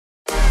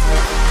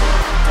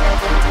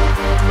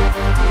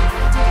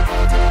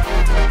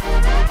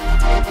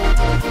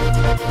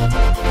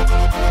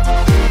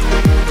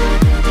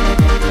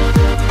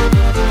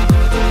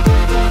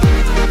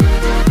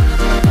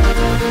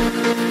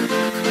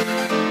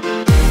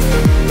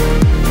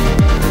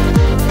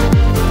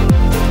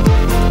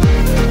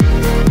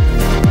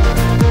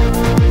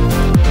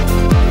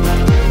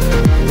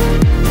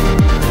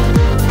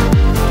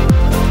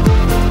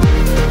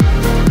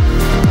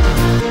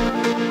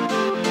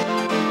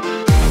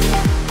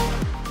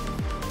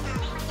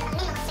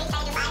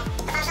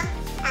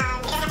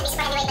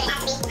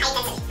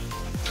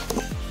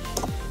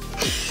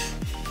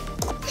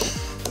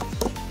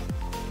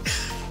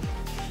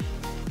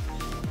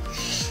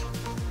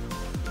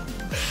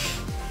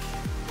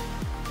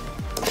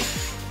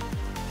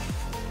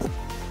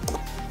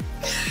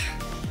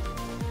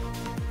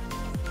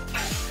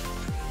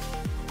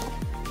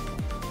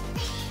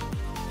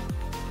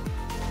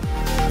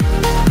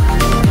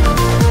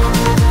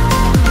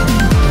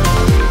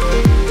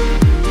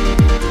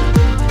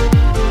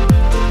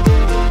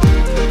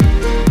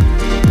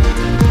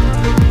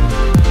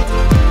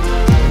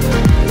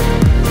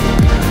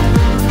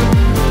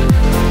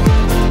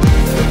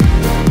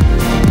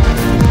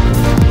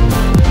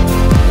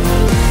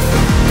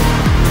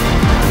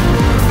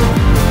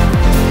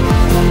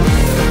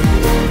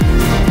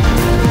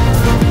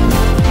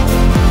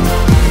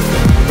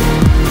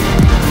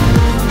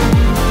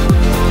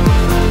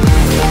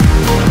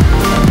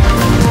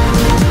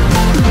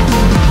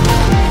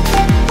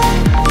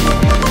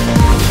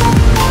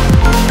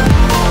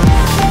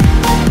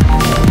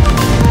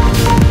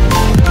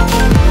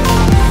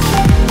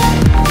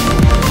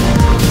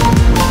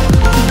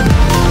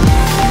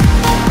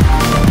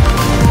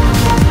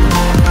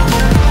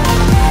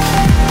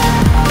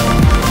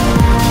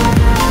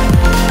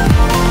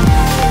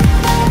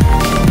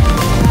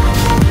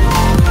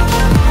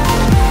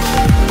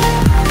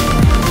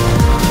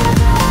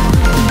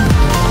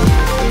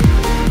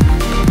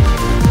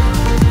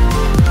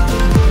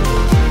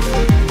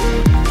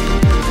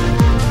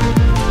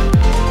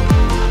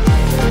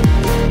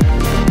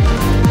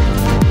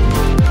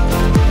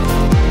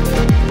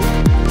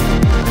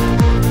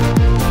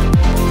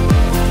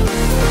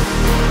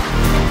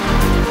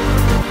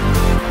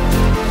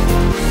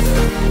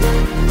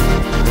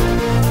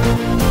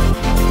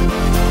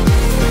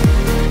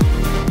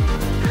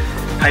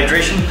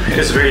hydration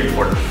is very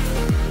important.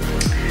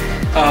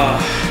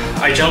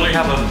 I generally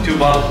have a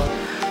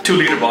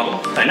 2-liter bottle,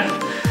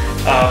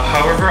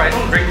 however, I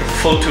don't drink the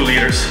full 2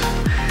 liters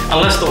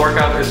unless the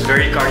workout is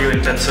very cardio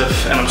intensive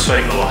and I'm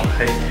sweating a lot.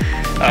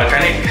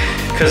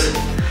 Because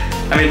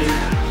I mean,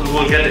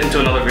 we'll get into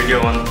another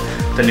video on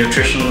the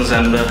nutritions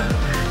and the,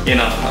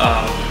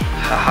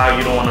 how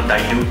you don't want to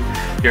dilute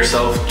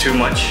yourself too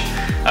much.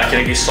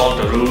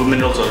 Salt or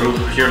minerals or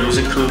you're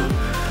losing through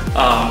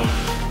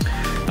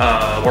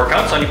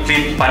workouts. And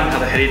clean pan,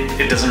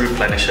 it doesn't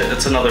replenish it.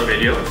 It's another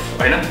video,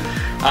 right?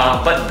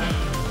 But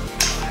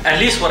at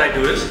least what I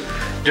do is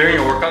during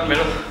a workout,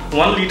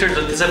 1 liter you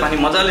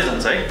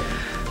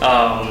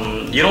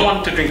don't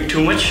want to drink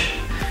too much.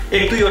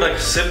 One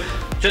sip,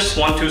 just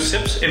 1-2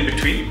 sips in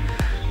between.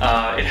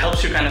 It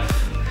helps you kind of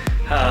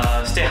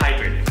stay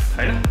hydrated,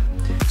 right?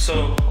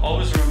 So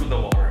always remember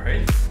the water,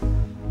 right?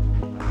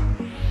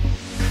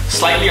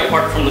 Slightly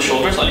apart from the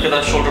shoulders, look at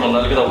that shoulder,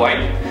 look at the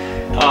wide,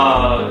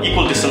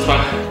 equal distance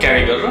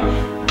carry.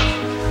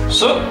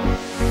 So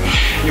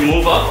you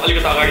move up,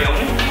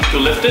 to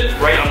lift it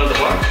right under the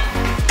bar,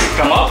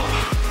 come up,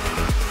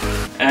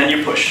 and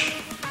you push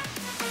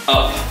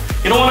up.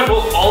 You don't want to go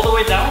all the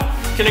way down.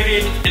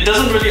 It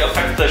doesn't really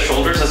affect the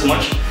shoulders as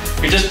much.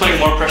 You're just putting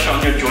more pressure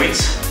on your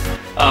joints,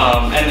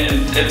 and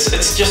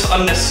it's just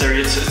unnecessary.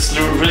 It's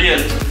really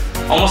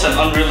almost an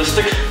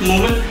unrealistic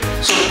movement.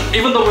 So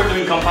even though we're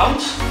doing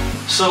compounds,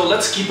 so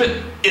let's keep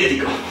it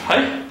illegal,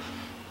 right?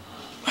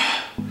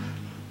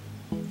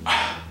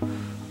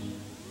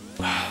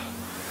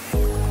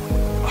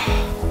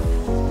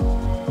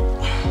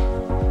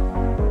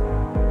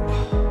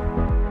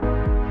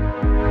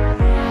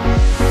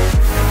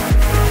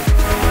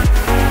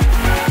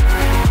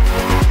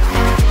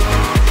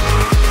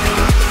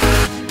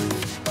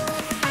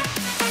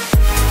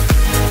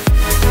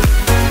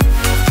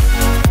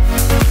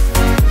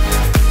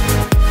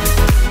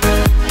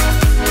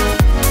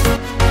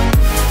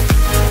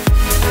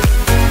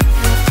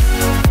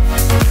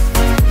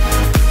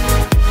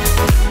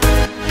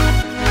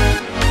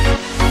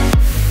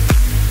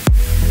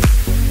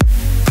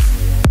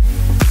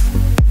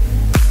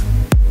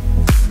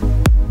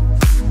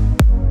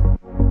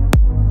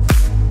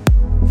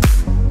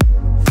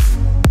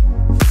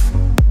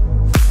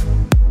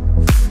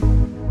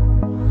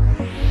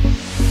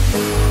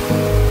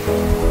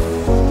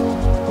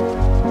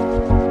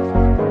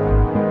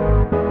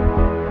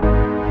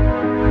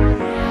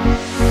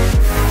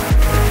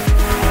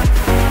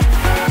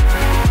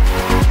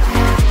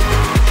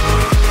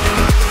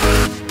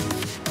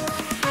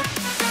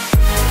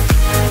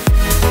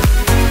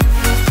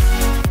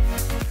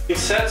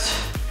 Sets,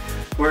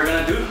 we're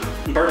gonna do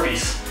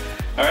burpees.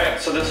 All right,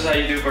 so this is how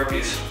you do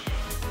burpees.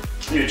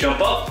 You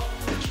jump up,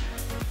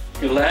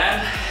 you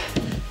land,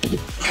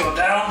 go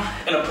down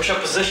in a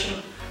push-up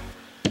position.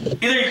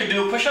 Either you could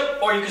do a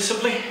push-up or you could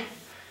simply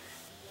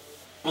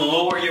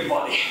lower your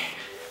body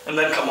and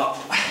then come up.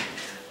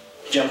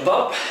 Jump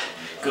up,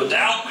 go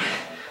down,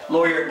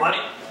 lower your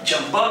body,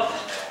 jump up,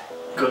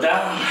 go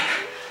down,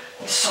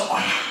 so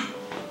on.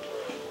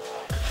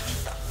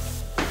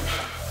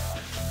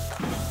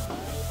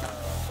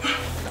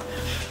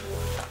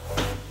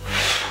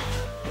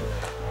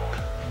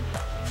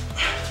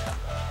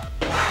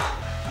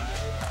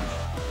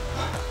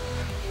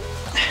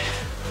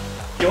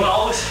 You want to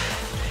always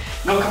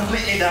go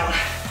completely down.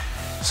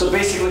 So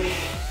basically,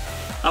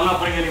 I'm not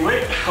putting any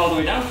weight all the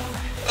way down.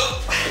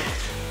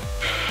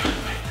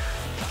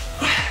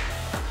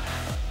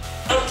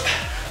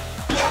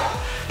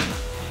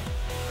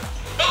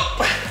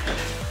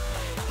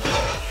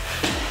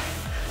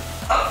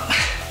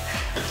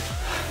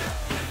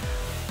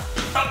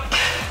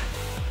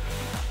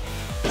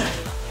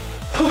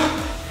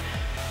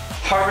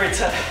 Heart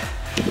rate's at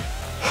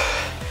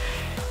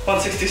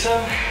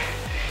 167.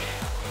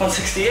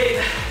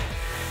 168,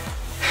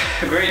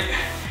 great.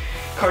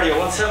 Cardio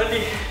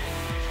 170,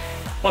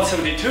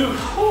 172.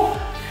 Whew.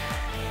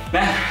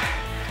 Man,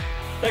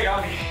 they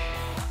got me.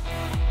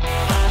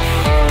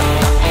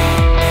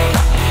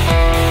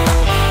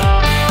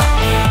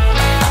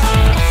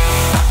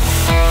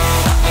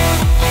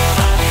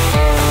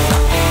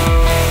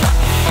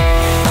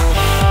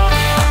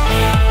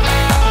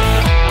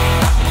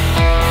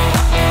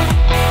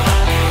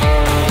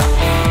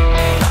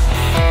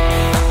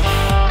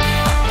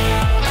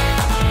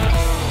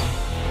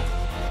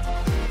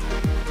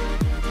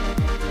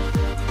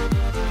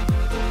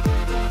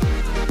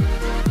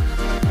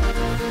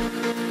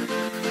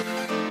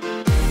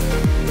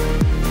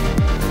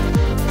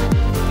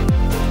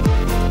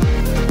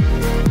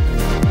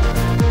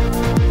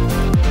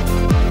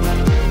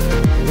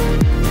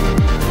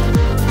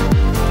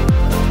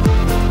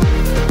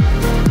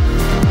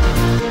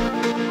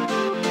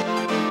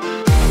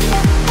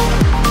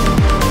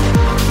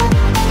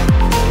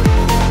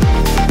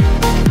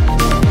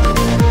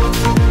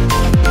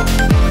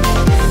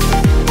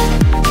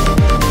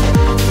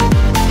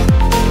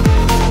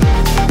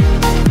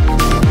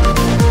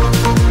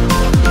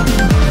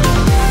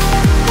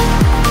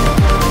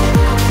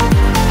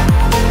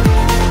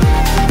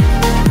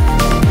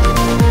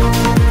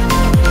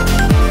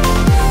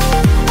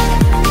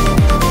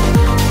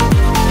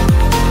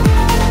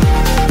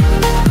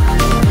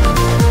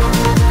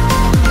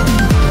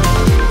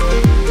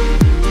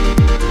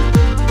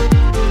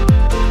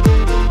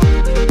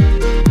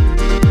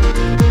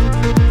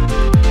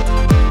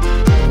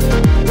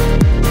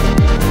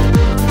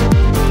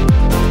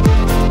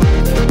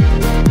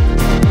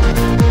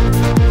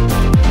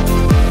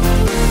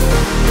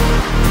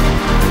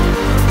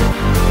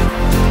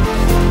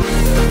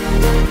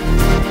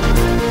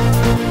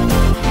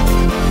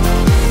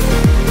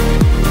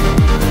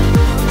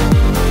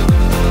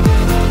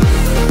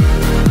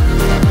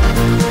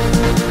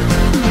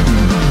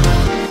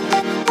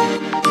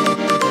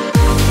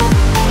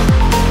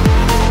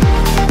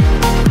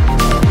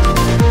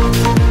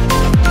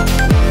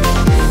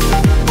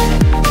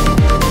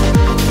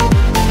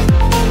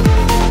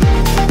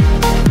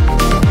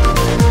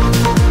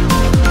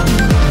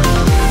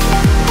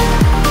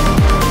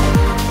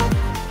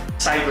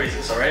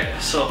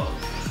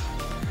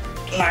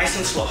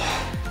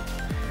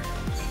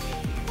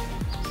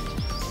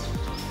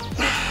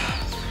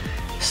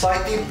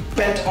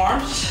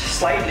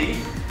 slightly.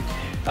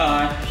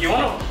 You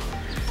want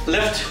to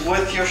lift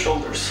with your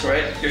shoulders,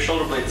 right? Your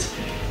shoulder blades.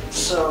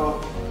 So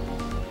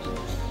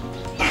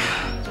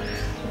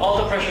all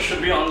the pressure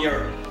should be on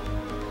your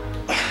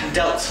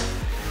delts.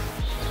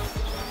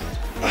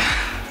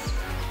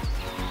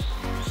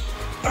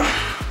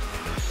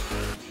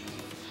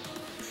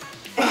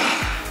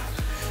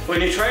 When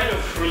you try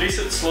to release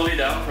it slowly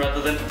down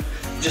rather than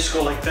just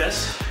go like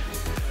this,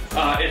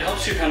 it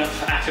helps you kind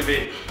of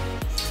activate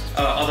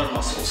other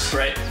muscles,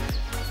 right?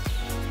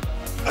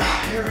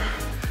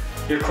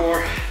 Your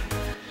core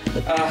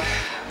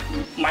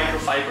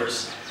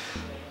microfibers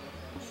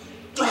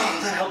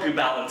that help you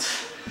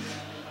balance.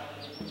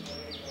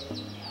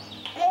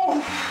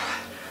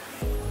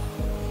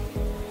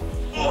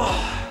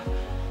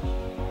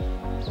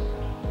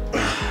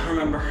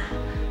 Remember,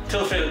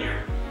 till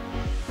failure.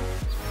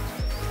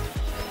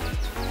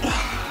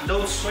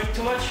 Don't swing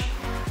too much.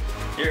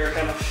 You're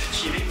kind of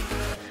cheating.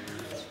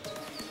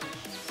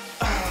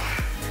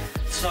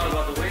 It's not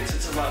about the weights,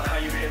 it's about how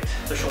you hit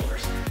the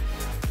shoulders,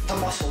 the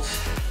muscles.